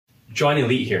Johnny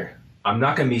Elite here. I'm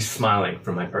not going to be smiling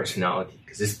for my personality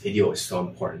because this video is so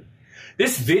important.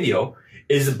 This video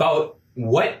is about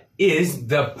what is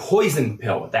the poison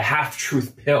pill, the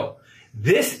half-truth pill.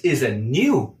 This is a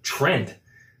new trend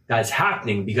that's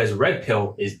happening because Red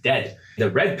Pill is dead. The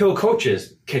Red Pill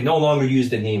coaches can no longer use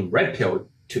the name Red Pill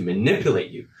to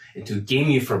manipulate you and to game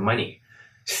you for money.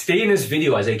 Stay in this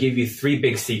video as I give you 3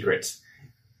 big secrets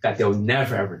that they'll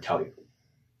never ever tell you.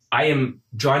 I am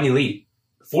Johnny Elite.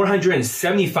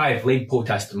 475 late poll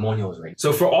testimonials, right?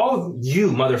 So for all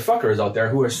you motherfuckers out there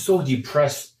who are so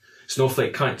depressed,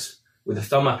 snowflake cunts, with a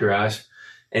thumb up your ass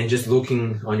and just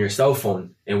looking on your cell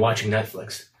phone and watching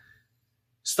Netflix,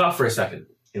 stop for a second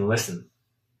and listen.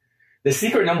 The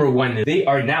secret number 1, they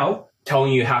are now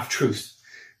telling you half-truths.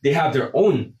 They have their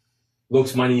own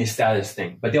looks, money, and status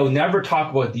thing, but they'll never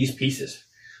talk about these pieces.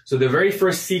 So the very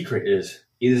first secret is,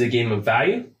 it is a game of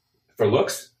value for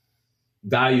looks,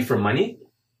 value for money,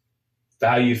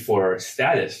 value for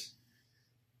status.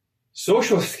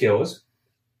 Social skills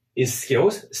is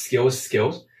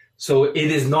skills. So it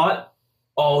is not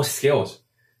all skills.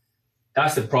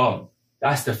 That's the problem.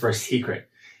 That's the first secret.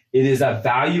 It is a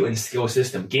value and skill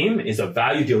system. Game is a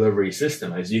value delivery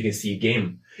system. As you can see,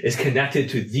 game is connected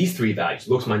to these 3 values,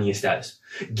 looks, money, and status.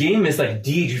 Game is like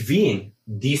DHVing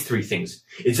these 3 things.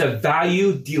 It's a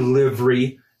value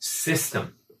delivery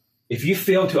system. If you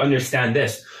fail to understand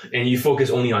this and you focus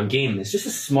only on game, it's just a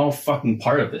small fucking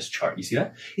part of this chart. You see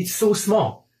that? It's so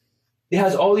small. It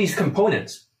has all these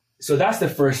components. So that's the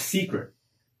first secret.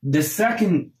 The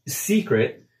second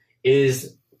secret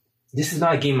is, this is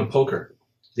not a game of poker.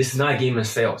 This is not a game of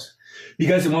sales.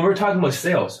 Because when we're talking about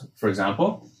sales, for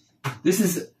example, this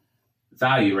is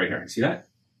value right here. See that?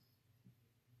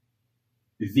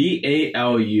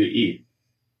 V-A-L-U-E.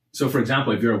 So for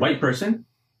example, if you're a white person,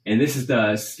 and this is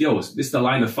the skills, this is the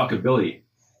line of fuckability.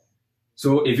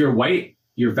 So if you're white,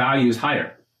 your value is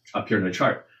higher up here in the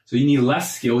chart. So you need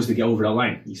less skills to get over the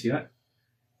line. You see that?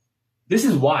 This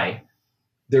is why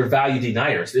they're value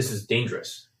deniers. This is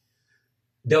dangerous.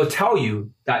 They'll tell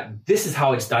you that this is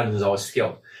how it's done is all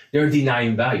skill. They're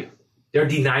denying value. They're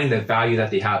denying the value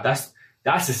that they have. That's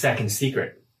the second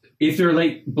secret. If they're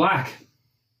like black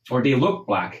or they look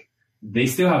black, they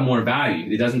still have more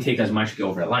value. It doesn't take as much to get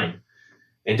over the line.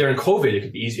 And during COVID, it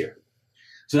could be easier.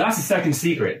 So that's the second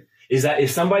secret, is that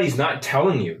if somebody's not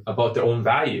telling you about their own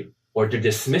value, or they're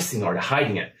dismissing or they're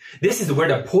hiding it, this is where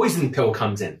the poison pill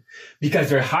comes in. Because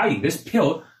they're hiding this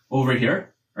pill over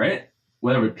here, right?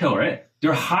 Whatever pill, right?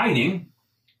 They're hiding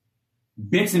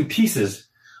bits and pieces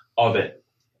of it.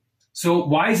 So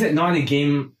why is it not a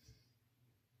game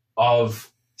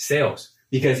of sales?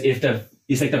 Because it's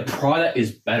like the product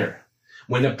is better.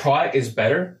 When the product is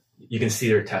better, you can see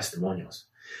their testimonials.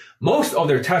 Most of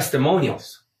their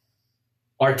testimonials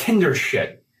are Tinder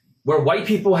shit, where white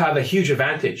people have a huge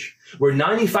advantage, where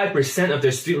 95% of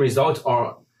their student results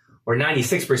are, or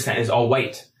 96% is all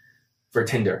white for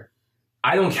Tinder.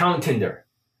 I don't count Tinder.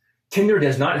 Tinder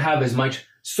does not have as much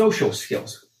social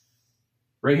skills.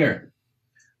 Right here.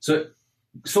 So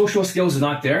social skills is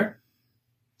not there.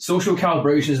 Social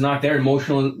calibration is not there.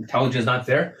 Emotional intelligence is not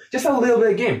there. Just a little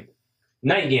bit of game.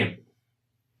 Night game.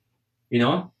 You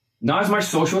know, not as much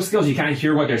social skills. You can't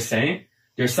hear what they're saying.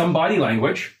 There's some body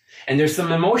language and there's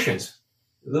some emotions.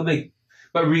 A little bit,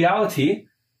 but reality,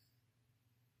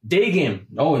 day game.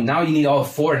 Oh, now you need all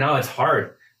 4. Now it's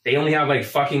hard. They only have like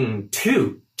fucking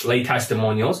 2 late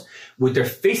testimonials with their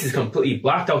faces completely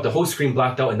blacked out, the whole screen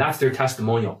blacked out, and that's their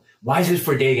testimonial. Why is it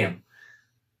for day game?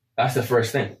 That's the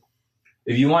first thing.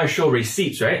 If you want to show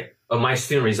receipts, right, of my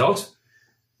student results,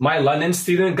 my London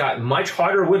student got much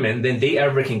hotter women than they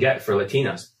ever can get for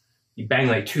Latinas. You bang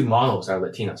like 2 models are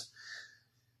Latinas.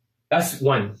 That's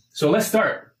 1. So let's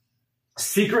start.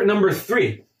 Secret number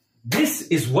 3. This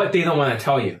is what they don't want to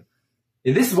tell you.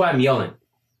 And this is why I'm yelling.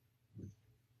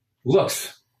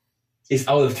 Looks is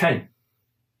out of 10.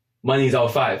 Money is out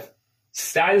of 5.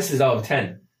 Status is out of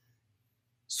 10.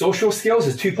 Social skills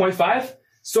is 2.5.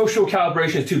 Social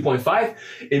calibration is 2.5.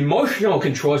 Emotional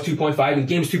control is 2.5. And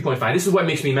game's 2.5. This is what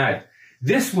makes me mad.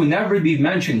 This will never be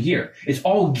mentioned here. It's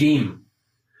all game.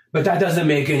 But that doesn't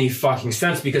make any fucking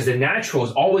sense because the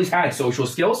naturals always had social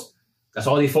skills. That's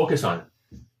all they focus on.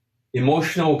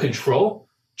 Emotional control,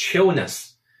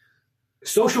 chillness.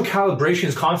 Social calibration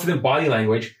is confident body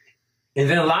language. And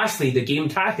then lastly, the game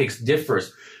tactics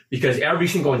differs because every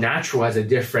single natural has a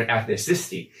different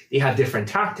ethnicity. They have different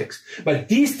tactics. But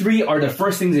these 3 are the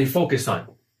first things they focus on.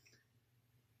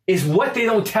 It's what they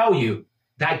don't tell you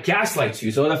that gaslights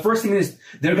you. So the first thing is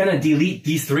they're going to delete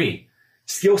these 3.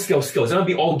 Skills. They're going to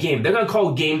be all game. They're going to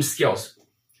call game skills.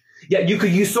 Yeah, you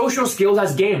could use social skills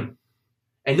as game.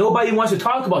 And nobody wants to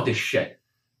talk about this shit.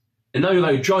 And now you're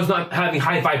like, John's not having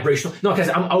high vibrational. No, because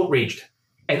I'm outraged.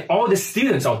 And all the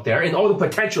students out there and all the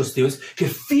potential students can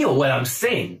feel what I'm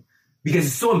saying because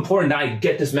it's so important that I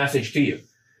get this message to you.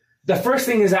 The first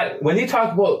thing is that when they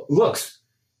talk about looks,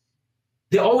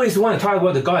 they always want to talk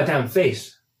about the goddamn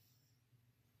face.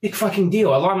 Big fucking deal.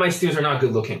 A lot of my students are not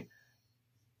good looking.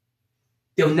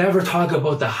 They'll never talk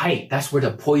about the height. That's where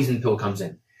the poison pill comes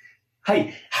in.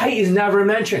 Height is never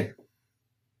mentioned.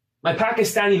 My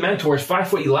Pakistani mentor is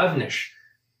 5'11"-ish.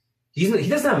 He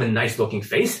doesn't have a nice looking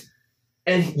face.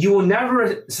 And you will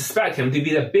never suspect him to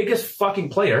be the biggest fucking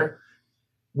player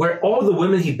where all the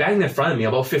women he banged in front of me,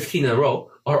 about 15 in a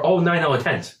row, are all 9 out of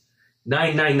 10s.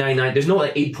 9, 9, 9, 9. There's no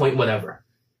like 8 point whatever.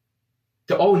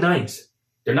 They're all 9s.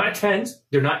 They're not 10s.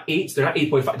 They're not 8s. They're not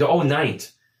 8.5. They're all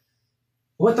 9s.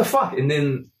 What the fuck? And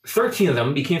then 13 of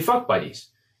them became fuck buddies.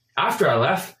 After I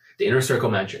left, the inner circle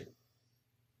mentioned.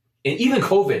 And even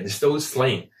COVID is still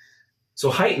slaying. So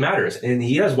height matters. And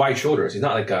he has wide shoulders. He's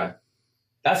not like a...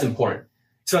 That's important.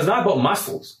 So it's not about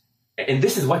muscles. And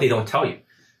this is what they don't tell you.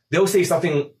 They'll say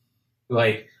something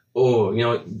like, oh, you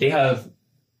know, they have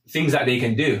things that they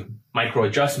can do. Micro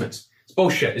adjustments. It's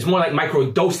bullshit. It's more like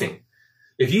micro dosing.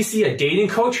 If you see a dating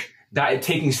coach that is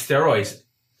taking steroids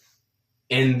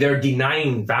and they're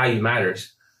denying value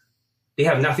matters, they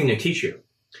have nothing to teach you.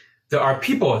 There are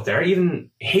people out there,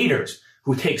 even haters,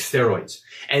 who take steroids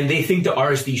and they think the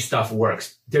RSD stuff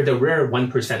works. They're the rare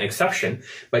 1% exception,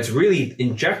 but it's really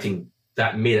injecting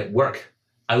that made it work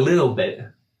a little bit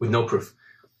with no proof.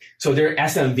 So they're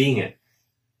SMVing it.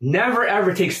 Never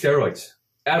ever take steroids.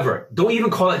 Ever. Don't even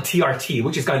call it TRT,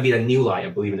 which is going to be the new lie, I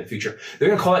believe, in the future. They're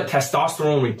going to call it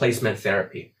testosterone replacement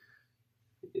therapy.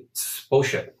 It's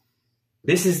bullshit.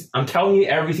 I'm telling you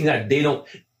everything that they don't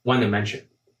want to mention.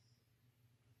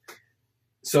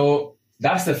 So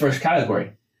that's the first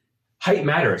category. Height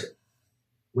matters.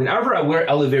 Whenever I wear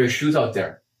elevator shoes out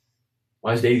there,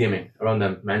 when I was daydreaming around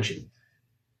the mansion,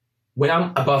 when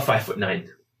I'm above 5'9",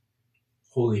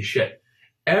 holy shit,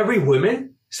 every woman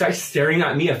starts staring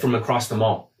at me from across the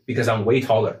mall because I'm way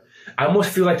taller. I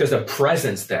almost feel like there's a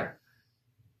presence there.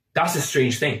 That's a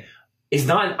strange thing. It's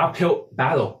not an uphill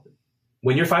battle.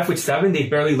 When you're 5'7", they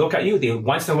barely look at you.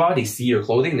 Once in a while, they see your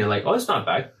clothing and they're like, oh, it's not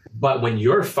bad. But when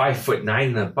you're 5'9"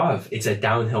 and above, it's a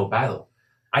downhill battle.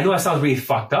 I know that sounds really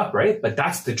fucked up, right? But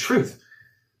that's the truth.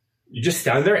 You just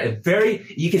stand there and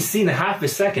you can see in a half a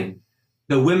second,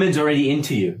 the women's already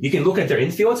into you. You can look at their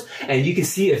infields and you can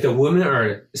see if the women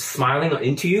are smiling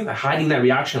into you, hiding that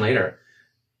reaction later.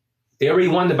 They already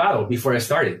won the battle before it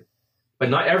started. But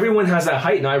not everyone has that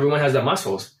height. Not everyone has the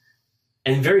muscles.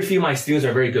 And very few of my students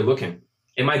are very good looking.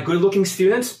 And my good looking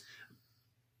students,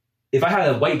 if I had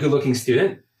a white good looking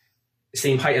student,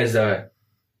 same height as the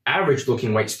average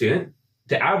looking white student,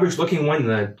 the average looking one and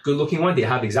the good looking one, they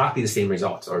have exactly the same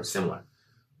results or similar.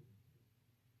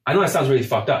 I know that sounds really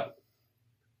fucked up.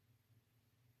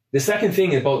 The second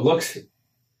thing about looks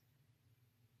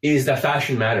is that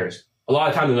fashion matters. A lot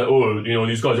of times they're like, oh, you know,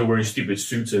 these guys are wearing stupid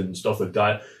suits and stuff like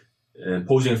that and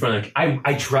posing in front of,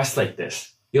 I dress like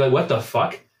this. You're like, what the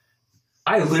fuck?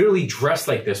 I literally dress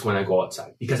like this when I go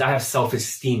outside because I have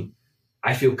self-esteem.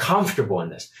 I feel comfortable in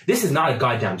this. This is not a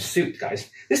goddamn suit, guys.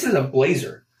 This is a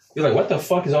blazer. You're like, what the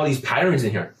fuck is all these patterns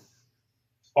in here?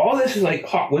 All this is like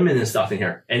hot women and stuff in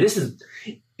here. And this is,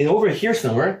 and over here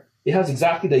somewhere, it has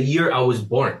exactly the year I was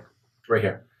born. Right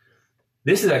here.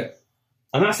 This is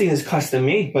I'm not saying it's custom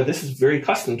made, but this is very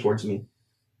custom towards me.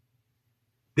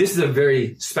 This is a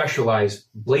very specialized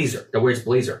blazer that wears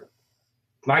blazer.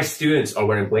 My students are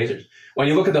wearing blazers. When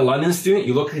you look at the London student,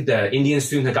 you look at the Indian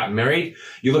student that got married,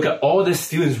 you look at all the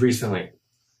students recently.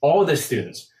 All the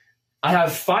students. I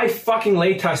have 5 fucking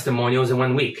lay testimonials in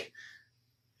 1 week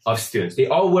of students. They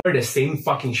all wear the same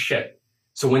fucking shit.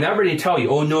 So whenever they tell you,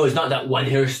 oh no, it's not that one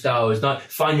hairstyle, it's not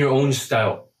find your own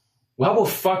style. Well, how about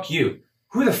fuck you?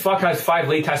 Who the fuck has 5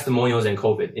 lay testimonials in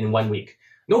COVID in 1 week?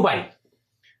 Nobody.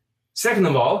 Second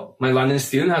of all, my London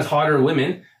student has hotter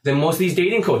women than most of these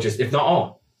dating coaches, if not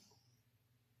all.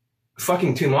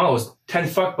 Fucking 2 models, 10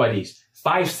 fuck buddies,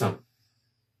 5-some.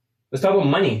 Let's talk about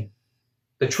money.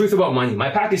 The truth about money.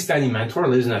 My Pakistani mentor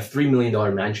lives in a $3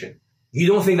 million mansion. You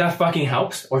don't think that fucking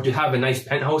helps? Or to have a nice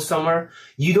penthouse somewhere?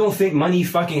 You don't think money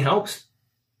fucking helps?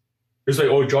 It's like,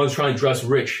 oh, John's trying to dress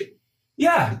rich.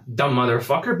 Yeah, dumb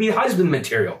motherfucker, be husband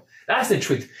material. That's the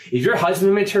truth. If you're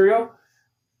husband material,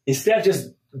 instead of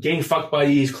just getting fuck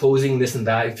buddies, closing, this and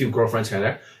that, a few girlfriends here and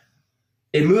there,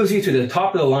 it moves you to the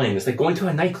top of the line. It's like going to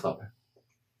a nightclub.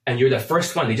 And you're the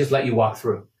first one. They just let you walk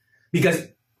through. Because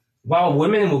while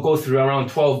women will go through around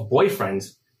 12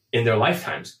 boyfriends in their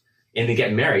lifetimes and they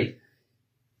get married,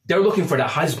 They're looking for the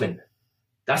husband.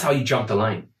 That's how you jump the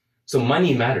line. So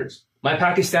money matters. My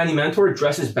Pakistani mentor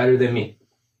dresses better than me.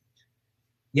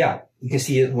 Yeah, you can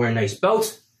see it wearing nice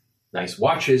belts, nice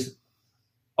watches,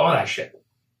 all that shit.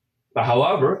 But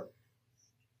however,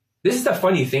 this is the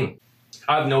funny thing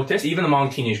I've noticed, even among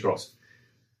teenage girls.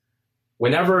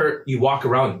 Whenever you walk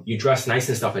around, you dress nice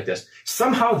and stuff like this,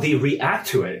 somehow they react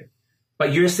to it.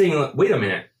 But you're saying, wait a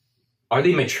minute, are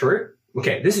they mature?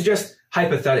 Okay, this is just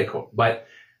hypothetical, but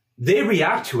they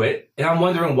react to it, and I'm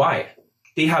wondering why.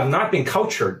 They have not been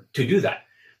cultured to do that.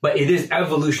 But it is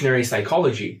evolutionary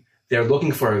psychology. They're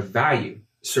looking for a value,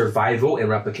 survival and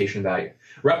replication value.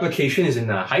 Replication is in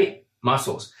the height,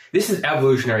 muscles. This is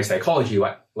evolutionary psychology,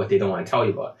 what they don't want to tell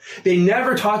you about. They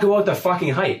never talk about the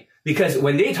fucking height, because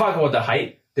when they talk about the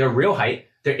height, their real height,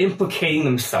 they're implicating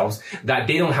themselves that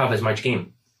they don't have as much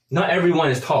game. Not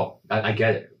everyone is tall. I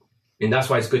get it. And that's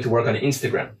why it's good to work on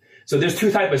Instagram. So there's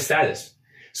two types of status.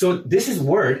 So this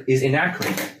word is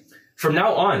inaccurate. From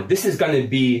now on, this is going to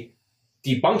be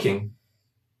debunking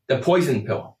the poison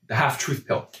pill, the half-truth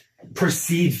pill.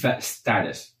 Perceived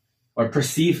status or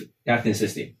perceived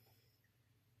ethnicity.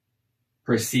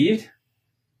 Perceived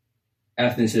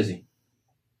ethnicity.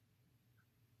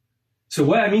 So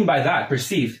what I mean by that,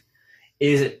 perceived,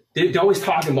 is they're always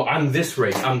talking about, I'm this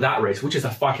race, I'm that race, which is a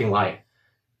fucking lie.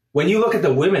 When you look at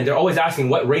the women, they're always asking,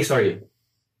 what race are you?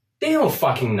 They don't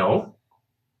fucking know.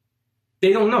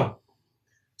 They don't know.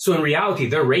 So in reality,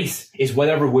 their race is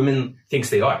whatever women thinks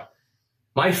they are.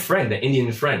 My friend, the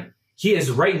Indian friend, he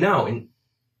is right now in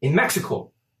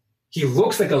Mexico. He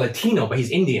looks like a Latino, but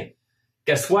he's Indian.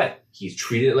 Guess what? He's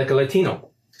treated like a Latino.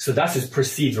 So that's his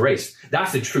perceived race.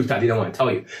 That's the truth that they don't want to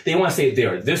tell you. They want to say they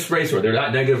are this race or they're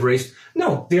that negative race.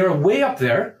 No, they are way up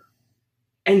there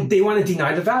and they want to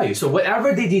deny the value. So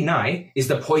whatever they deny is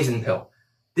the poison pill.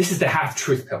 This is the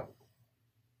half-truth pill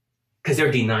because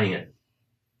they're denying it.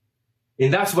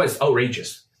 And that's what's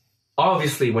outrageous.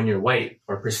 Obviously, when you're white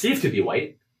or perceived to be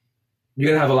white, you're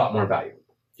going to have a lot more value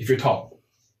if you're tall.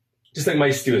 Just like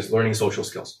my students learning social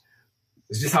skills.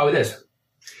 It's just how it is.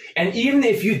 And even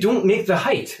if you don't make the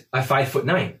height at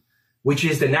 5'9", which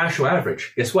is the national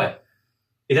average, guess what?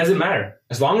 It doesn't matter.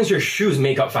 As long as your shoes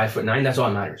make up 5'9", that's all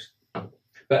that matters.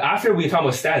 But after we talk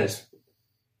about status,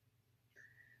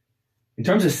 in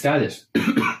terms of status,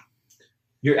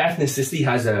 your ethnicity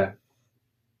has a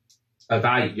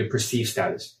value, your perceived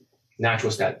status,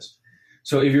 natural status.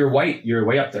 So if you're white, you're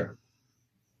way up there.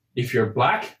 If you're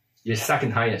black, you're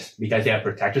second highest because they have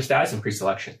protector status and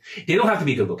pre-selection. They don't have to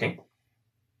be good looking.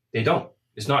 They don't.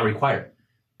 It's not required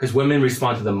because women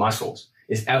respond to the muscles.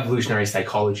 It's evolutionary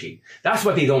psychology. That's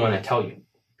what they don't want to tell you.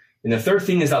 And the third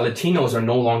thing is that Latinos are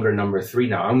no longer number 3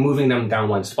 now. I'm moving them down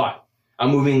one spot.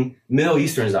 I'm moving Middle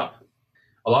Easterns up.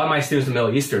 A lot of my students in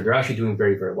Middle Eastern, they're actually doing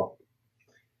very, very well.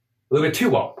 A little bit too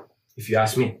well, if you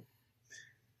ask me.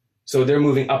 So they're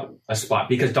moving up a spot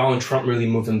because Donald Trump really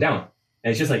moved them down.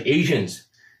 And it's just like Asians,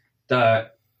 the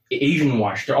Asian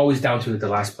wash, they're always down to the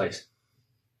last place.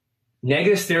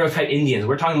 Negative stereotype Indians,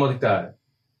 we're talking about like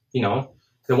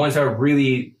the ones that are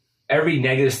really, every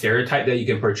negative stereotype that you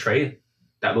can portray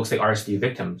that looks like RSD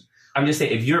victims. I'm just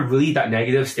saying, if you're really that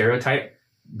negative stereotype,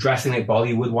 dressing like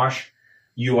Bollywood wash,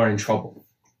 you are in trouble.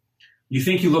 You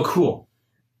think you look cool.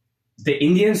 The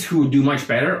Indians who do much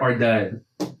better are the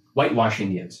whitewash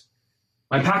Indians.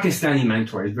 My Pakistani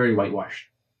mentor is very whitewashed.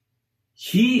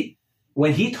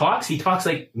 When he talks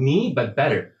like me, but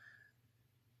better.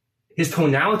 His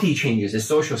tonality changes, his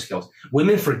social skills.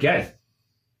 Women forget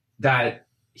that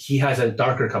he has a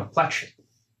darker complexion.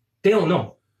 They don't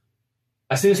know.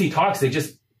 As soon as he talks,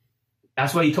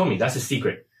 that's what he told me. That's a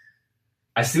secret.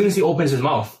 As soon as he opens his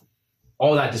mouth,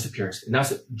 all that disappears. And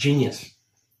that's genius.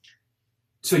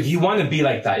 So you want to be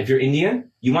like that. If you're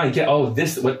Indian, you want to get all of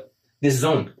this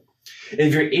zone.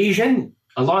 If you're Asian,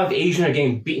 a lot of Asians are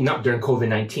getting beaten up during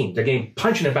COVID-19. They're getting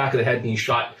punched in the back of the head, being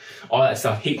shot, all that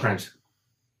stuff, hate crimes.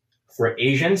 For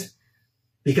Asians,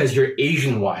 because you're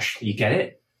Asian washed, you get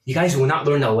it? You guys will not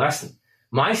learn a lesson.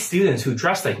 My students who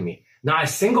dress like me, not a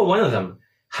single one of them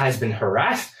has been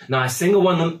harassed. Not a single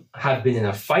one of them have been in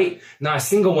a fight. Not a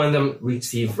single one of them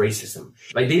receive racism.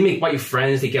 Like they make white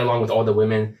friends. They get along with all the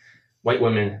women, white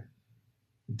women.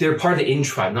 They're part of the in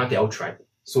tribe, not the out tribe.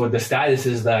 So the status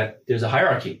is that there's a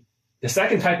hierarchy. The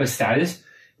second type of status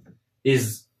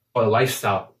is a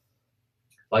lifestyle.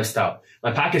 Lifestyle.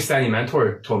 My Pakistani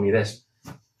mentor told me this.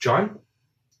 John,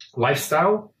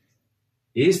 lifestyle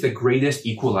is the greatest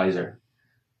equalizer.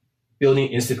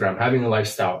 Building Instagram, having a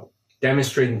lifestyle,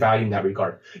 demonstrating value in that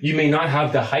regard. You may not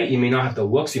have the height, you may not have the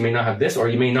looks, you may not have this, or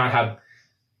you may not have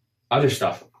other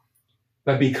stuff.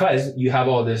 But because you have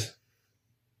all this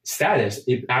status,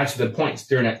 it adds to the points.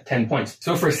 They're at 10 points.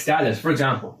 So for status, for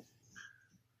example,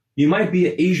 you might be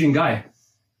an Asian guy.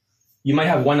 You might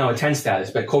have 1 out of 10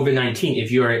 status, but COVID-19,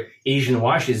 if you're Asian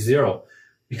wash, is 0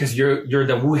 because you're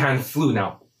the Wuhan flu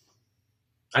now.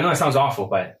 I know it sounds awful,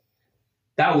 but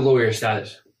that will lower your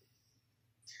status.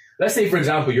 Let's say, for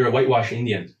example, you're a whitewash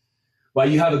Indian, but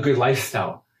you have a good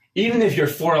lifestyle. Even if you're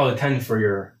 4 out of 10 for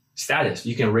your status,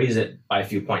 you can raise it by a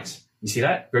few points. You see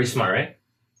that? Very smart, right?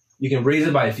 You can raise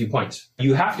it by a few points.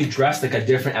 You have to dress like a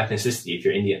different ethnicity if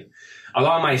you're Indian. A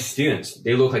lot of my students,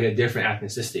 they look like a different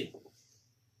ethnicity.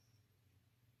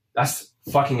 That's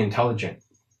fucking intelligent.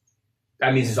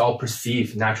 That means it's all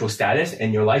perceived natural status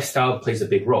and your lifestyle plays a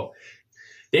big role.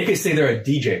 They could say they're a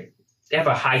DJ. They have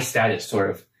a high status, sort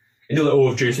of. And they're like,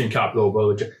 oh, Jason Capello, blah,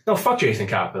 blah, blah. No, fuck Jason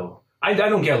Capello. I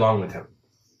don't get along with him.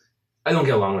 I don't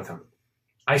get along with him.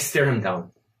 I stare him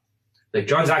down. Like,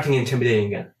 John's acting intimidating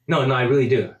again. No, I really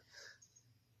do.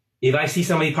 If I see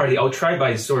somebody part of the out tribe,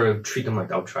 I sort of treat them like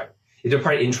the out tribe. If they're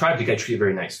part of in tribe, they get treated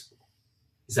very nice.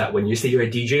 Is that when you say you're a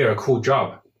DJ or a cool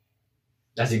job?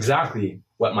 That's exactly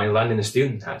what my London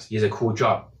student has. He has a cool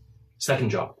job. Second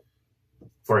job.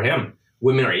 For him,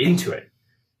 women are into it.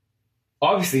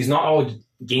 Obviously, it's not all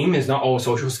game, it's not all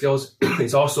social skills.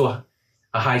 It's also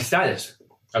a high status,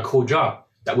 a cool job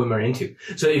that women are into.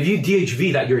 So if you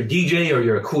DHV that you're a DJ or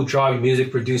you're a cool job,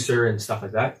 music producer and stuff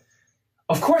like that,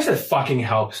 of course it fucking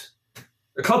helps.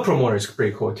 The club promoter is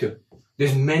pretty cool too.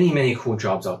 There's many, many cool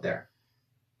jobs out there.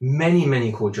 Many,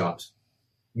 many cool jobs.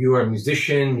 You are a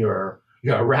musician, you're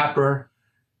a rapper.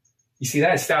 You see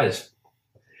that status.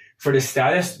 For the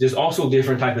status, there's also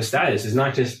different type of status. It's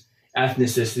not just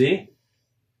ethnicity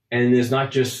and there's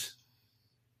not just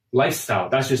lifestyle.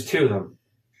 That's just 2 of them.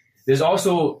 There's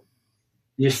also,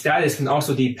 your status can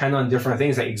also depend on different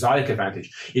things like exotic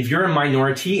advantage. If you're a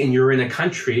minority and you're in a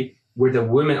country where the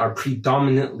women are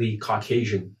predominantly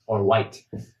Caucasian or white,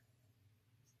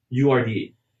 you are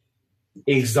the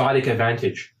exotic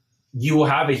advantage. You will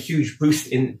have a huge boost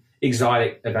in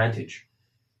exotic advantage.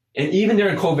 And even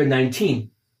during COVID-19,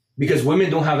 because women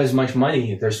don't have as much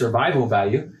money, their survival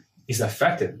value is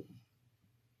affected.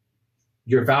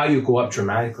 Your value go up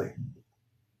dramatically.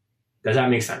 Does that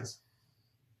make sense?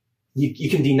 You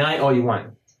can deny all you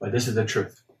want, but this is the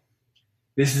truth.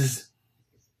 There's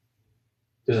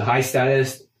a high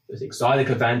status, there's exotic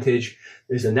advantage,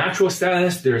 there's a natural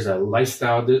status, there's a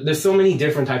lifestyle, there's so many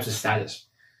different types of status.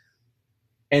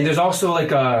 And there's also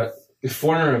like a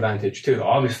foreigner advantage too,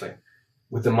 obviously,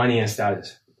 with the money and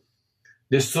status.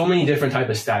 There's so many different types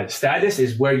of status. Status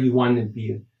is where you want to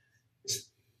be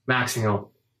maxing out.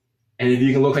 And if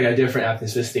you can look like a different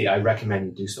ethnicity, I recommend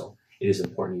you do so. It is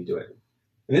important you do it.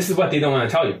 And this is what they don't want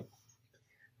to tell you.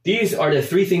 These are the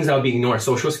 3 things that will be ignored.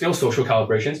 Social skills, social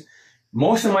calibrations.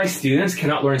 Most of my students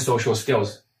cannot learn social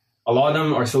skills. A lot of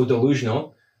them are so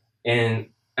delusional and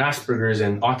Asperger's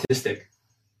and autistic.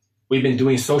 We've been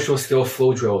doing social skill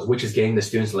flow drills, which is getting the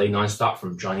students laid nonstop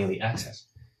from Johnny Elite Access.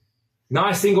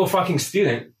 Not a single fucking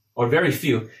student, or very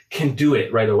few, can do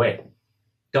it right away.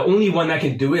 The only one that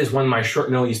can do it is one of my short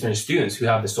Middle Eastern students who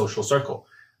have the social circle.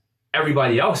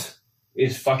 Everybody else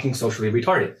is fucking socially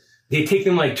retarded. They take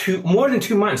them like more than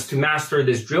 2 months to master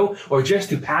this drill or just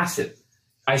to pass it.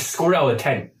 I scored out of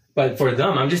 10. But for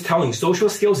them, I'm just telling social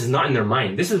skills is not in their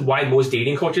mind. This is why most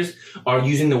dating coaches are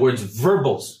using the words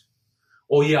verbals.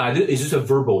 Oh yeah, it's just a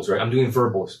verbals, right? I'm doing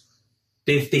verbals.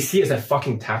 They see it as a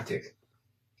fucking tactic.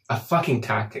 A fucking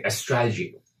tactic, a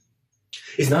strategy.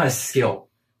 It's not a skill.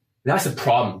 That's a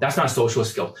problem. That's not social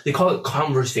skills. They call it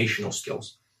conversational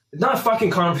skills. It's not a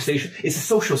fucking conversation. It's a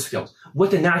social skills.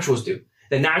 What the naturals do.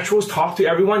 The naturals talk to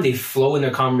everyone. They flow in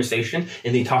their conversation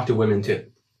and they talk to women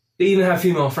too. They even have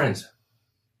female friends.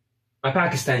 My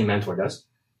Pakistani mentor does.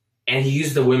 And he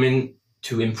uses the women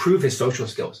to improve his social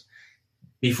skills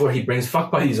before he brings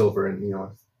fuck buddies over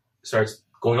and, starts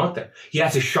going out there. He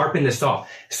has to sharpen the saw.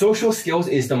 Social skills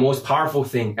is the most powerful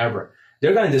thing ever.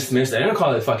 They're going to dismiss it. They're going to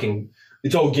call it fucking,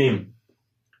 it's all game.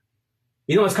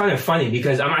 It's kind of funny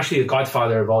because I'm actually the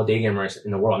godfather of all day gamers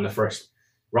in the world. I'm the first.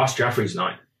 Ross Jeffrey's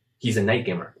not. He's a night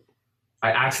gamer.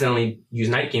 I accidentally use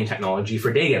night game technology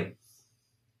for day game.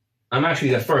 I'm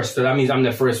actually the first. So that means I'm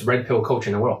the first red pill coach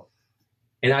in the world.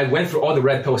 And I went through all the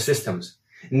red pill systems.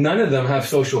 None of them have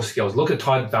social skills. Look at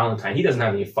Todd Valentine. He doesn't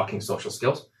have any fucking social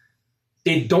skills.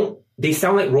 They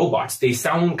sound like robots. They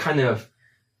sound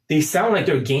like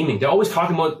they're gaming. They're always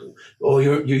talking about, oh,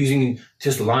 you're using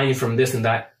just lines from this and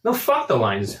that. No, fuck the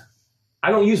lines. I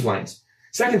don't use lines.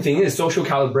 Second thing is social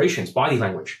calibrations, body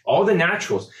language. All the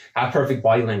naturals have perfect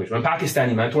body language. My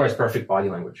Pakistani mentor has perfect body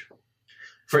language.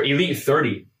 For Elite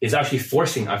 30, is actually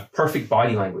forcing a perfect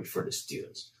body language for the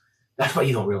students. That's what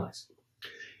you don't realize.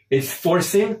 It's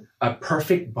forcing a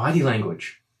perfect body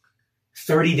language.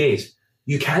 30 days.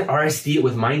 You can't RSD it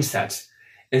with mindsets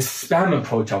and spam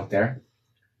approach out there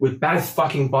with bad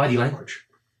fucking body language.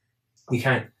 You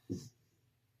can't.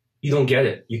 You don't get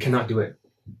it. You cannot do it.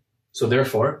 So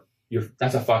therefore,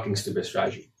 that's a fucking stupid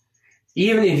strategy.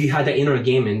 Even if you had that inner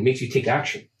game and makes you take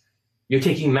action, you're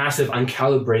taking massive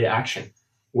uncalibrated action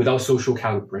without social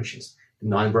calibrations,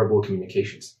 nonverbal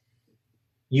communications.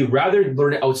 You rather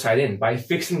learn it outside in by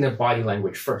fixing the body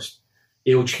language first.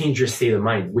 It will change your state of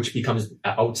mind, which becomes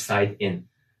outside in.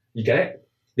 You get it?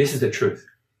 This is the truth.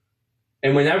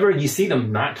 And whenever you see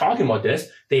them not talking about this,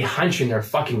 they hunch in their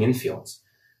fucking infields.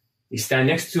 They stand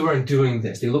next to her and doing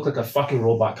this. They look like a fucking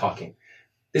robot talking.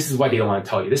 This is what they don't want to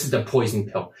tell you. This is the poison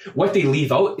pill. What they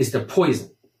leave out is the poison.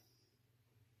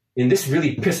 And this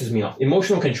really pisses me off.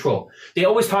 Emotional control. They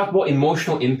always talk about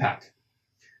emotional impact.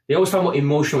 They always talk about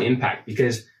emotional impact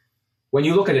because when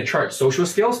you look at the chart, social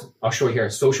skills, I'll show you here,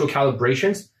 social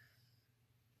calibrations,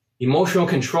 emotional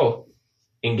control,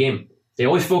 and game. They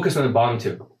always focus on the bottom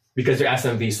two because their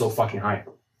SMV is so fucking high.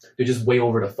 They're just way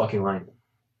over the fucking line.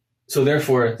 So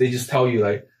therefore, they just tell you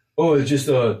like, oh, it's just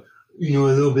a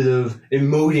little bit of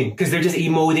emoting because they're just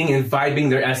emoting and vibing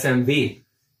their SMV.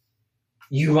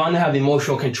 You want to have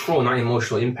emotional control, not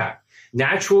emotional impact.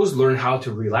 Naturals learn how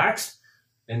to relax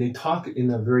and they talk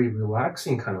in a very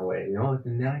relaxing kind of way, like the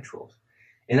naturals.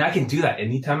 And I can do that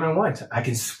anytime I want. I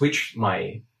can switch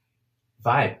my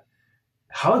vibe.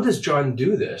 How does John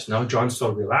do this? Now John's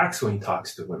so relaxed when he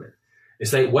talks to women.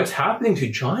 It's like, what's happening to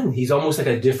John? He's almost like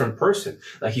a different person.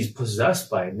 Like he's possessed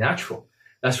by a natural.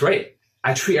 That's right.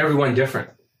 I treat everyone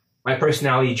different. My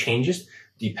personality changes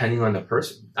depending on the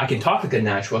person. I can talk like a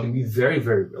natural. I can be very,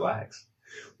 very relaxed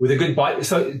with a good body.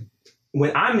 So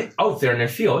when I'm out there in the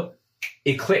field,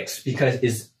 it clicks because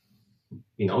it's,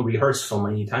 rehearsed so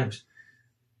many times.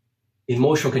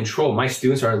 Emotional control. My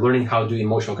students are learning how to do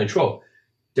emotional control.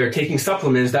 They're taking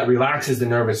supplements that relaxes the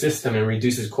nervous system and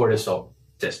reduces cortisol.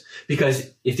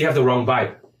 Because if they have the wrong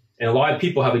vibe, and a lot of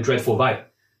people have a dreadful vibe,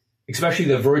 especially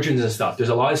the virgins and stuff. There's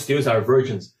a lot of students that are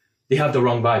virgins. They have the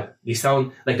wrong vibe. They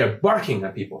sound like they're barking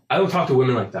at people. I don't talk to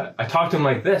women like that. I talk to them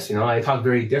like this, I talk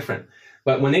very different.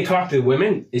 But when they talk to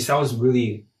women, it sounds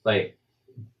really like,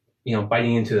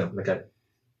 biting into them like a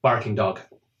barking dog.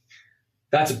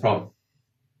 That's a problem.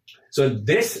 So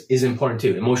this is important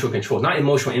too, emotional control, not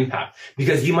emotional impact,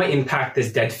 because you might impact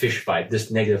this dead fish vibe,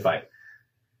 this negative vibe.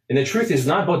 And the truth is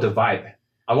not about the vibe.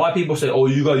 A lot of people say, oh,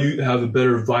 you have a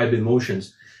better vibe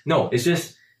emotions. No, it's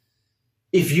just,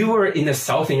 if you were in the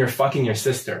South and you're fucking your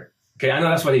sister, okay, I know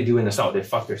that's what they do in the South, they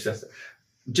fuck their sister.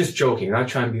 Just joking, not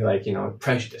trying to be like,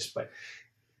 prejudiced, but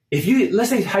if let's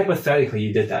say hypothetically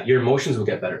you did that, your emotions will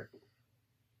get better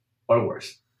or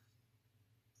worse.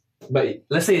 But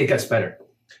let's say it gets better.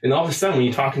 And all of a sudden when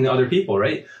you're talking to other people,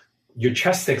 right, your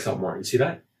chest sticks out more, you see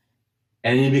that?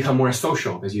 And then you become more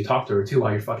social because you talk to her too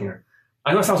while you're fucking her.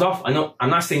 I know it sounds off. I know, I'm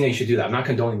not saying that you should do that. I'm not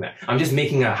condoning that. I'm just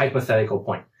making a hypothetical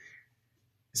point.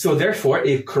 So therefore,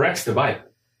 it corrects the vibe.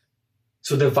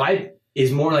 So the vibe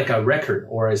is more like a record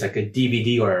or is like a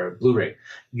DVD or a Blu-ray.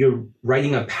 You're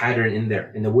writing a pattern in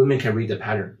there and the women can read the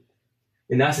pattern.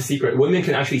 And that's the secret. Women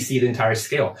can actually see the entire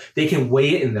scale. They can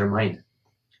weigh it in their mind.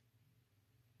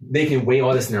 They can weigh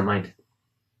all this in their mind.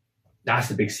 That's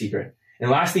the big secret. And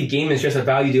lastly, game is just a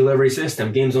value delivery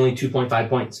system. Game's only 2.5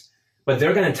 points. But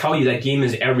they're going to tell you that game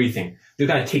is everything. They're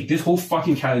going to take this whole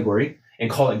fucking category and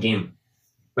call it game.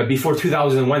 But before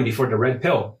 2001, before the red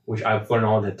pill, which I've learned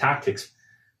all the tactics,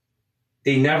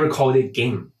 they never called it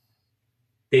game.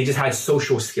 They just had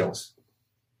social skills.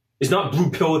 It's not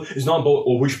blue pill. It's not about,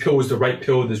 which pill is the right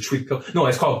pill, the truth pill. No,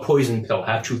 it's called poison pill.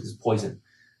 Half truth is poison.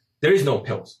 There is no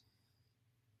pills.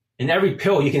 And every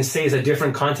pill you can say is a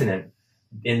different continent.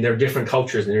 In their different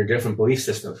cultures and their different belief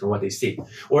systems from what they see.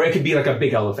 Or it could be like a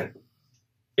big elephant.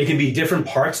 It can be different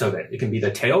parts of it. It can be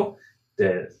the tail,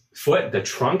 the foot, the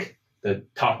trunk, the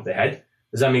top of the head.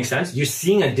 Does that make sense? You're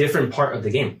seeing a different part of the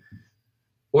game.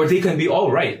 Or they can be all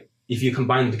right if you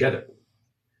combine them together.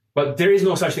 But there is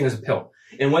no such thing as a pill.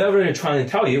 And whatever they're trying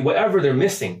to tell you, whatever they're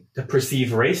missing, the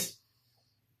perceived race,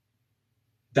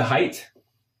 the height,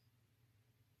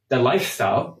 the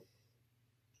lifestyle,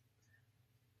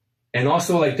 and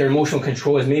also like their emotional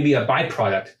control is maybe a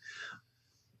byproduct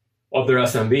of their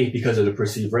SMV because of the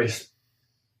perceived race.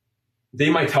 They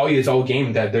might tell you it's all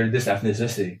game that they're this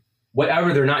ethnicity.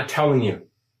 Whatever they're not telling you.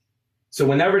 So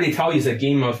whenever they tell you it's a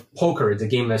game of poker, it's a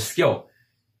game of skill,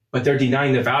 but they're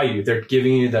denying the value. They're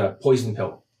giving you the poison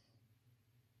pill.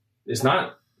 It's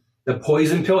not the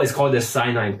poison pill. It's called the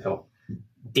cyanide pill.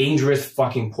 Dangerous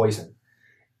fucking poison.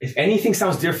 If anything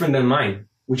sounds different than mine,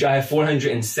 which I have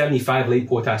 475 late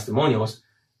poll testimonials,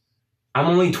 I'm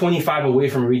only 25 away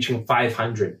from reaching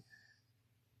 500.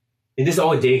 And this is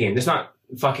all a day game. This is not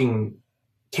fucking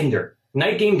Tinder.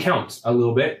 Night game counts a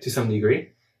little bit to some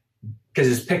degree because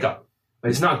it's pickup.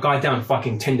 But it's not goddamn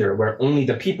fucking Tinder where only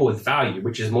the people with value,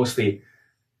 which is mostly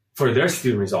for their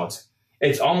student results.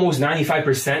 It's almost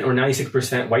 95% or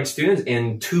 96% white students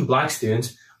and 2 black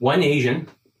students, 1 Asian,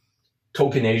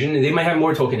 token Asian, and they might have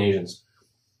more token Asians.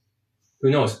 Who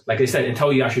knows? Like I said,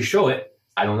 until you actually show it,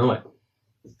 I don't know it.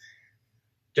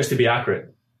 Just to be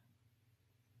accurate.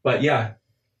 But yeah,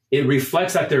 it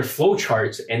reflects that their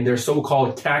flowcharts and their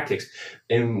so-called tactics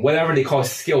and whatever they call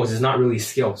skills is not really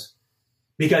skills.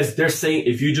 Because they're saying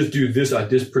if you just do this at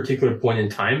this particular point in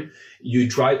time, you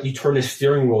turn the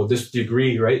steering wheel this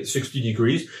degree, right? 60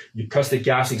 degrees, you press the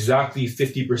gas exactly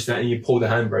 50% and you pull the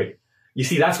handbrake. You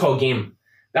see, that's called game.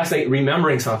 That's like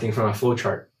remembering something from a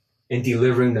flowchart and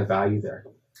delivering the value there.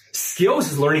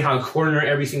 Skills is learning how to corner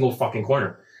every single fucking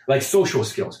corner. Like social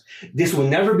skills. This will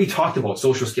never be talked about,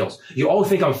 social skills. You all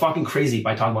think I'm fucking crazy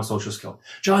by talking about social skills.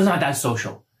 John's not that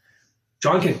social.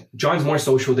 John's more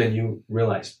social than you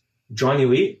realize. John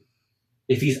Elite,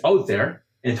 if he's out there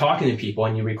and talking to people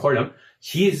and you record him,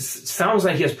 sounds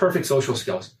like he has perfect social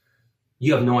skills.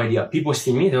 You have no idea. People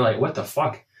see me, they're like, what the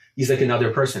fuck? He's like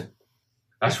another person.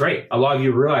 That's right. A lot of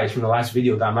you realize from the last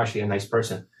video that I'm actually a nice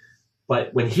person.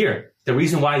 But when here, the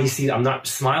reason why you see I'm not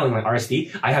smiling like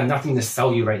RSD, I have nothing to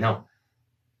sell you right now.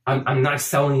 I'm not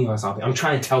selling you on something. I'm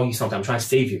trying to tell you something. I'm trying to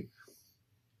save you.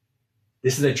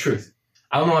 This is the truth.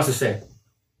 I don't know what else to say.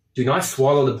 Do not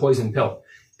swallow the poison pill.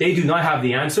 They do not have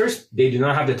the answers. They do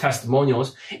not have the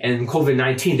testimonials. And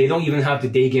COVID-19, they don't even have the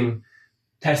day game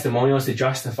testimonials to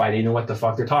justify they know what the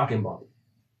fuck they're talking about.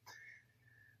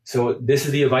 So this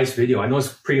is the advice video. I know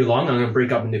it's pretty long. I'm going to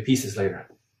break up into pieces later.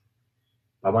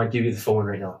 I want to give you the full one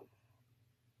right now.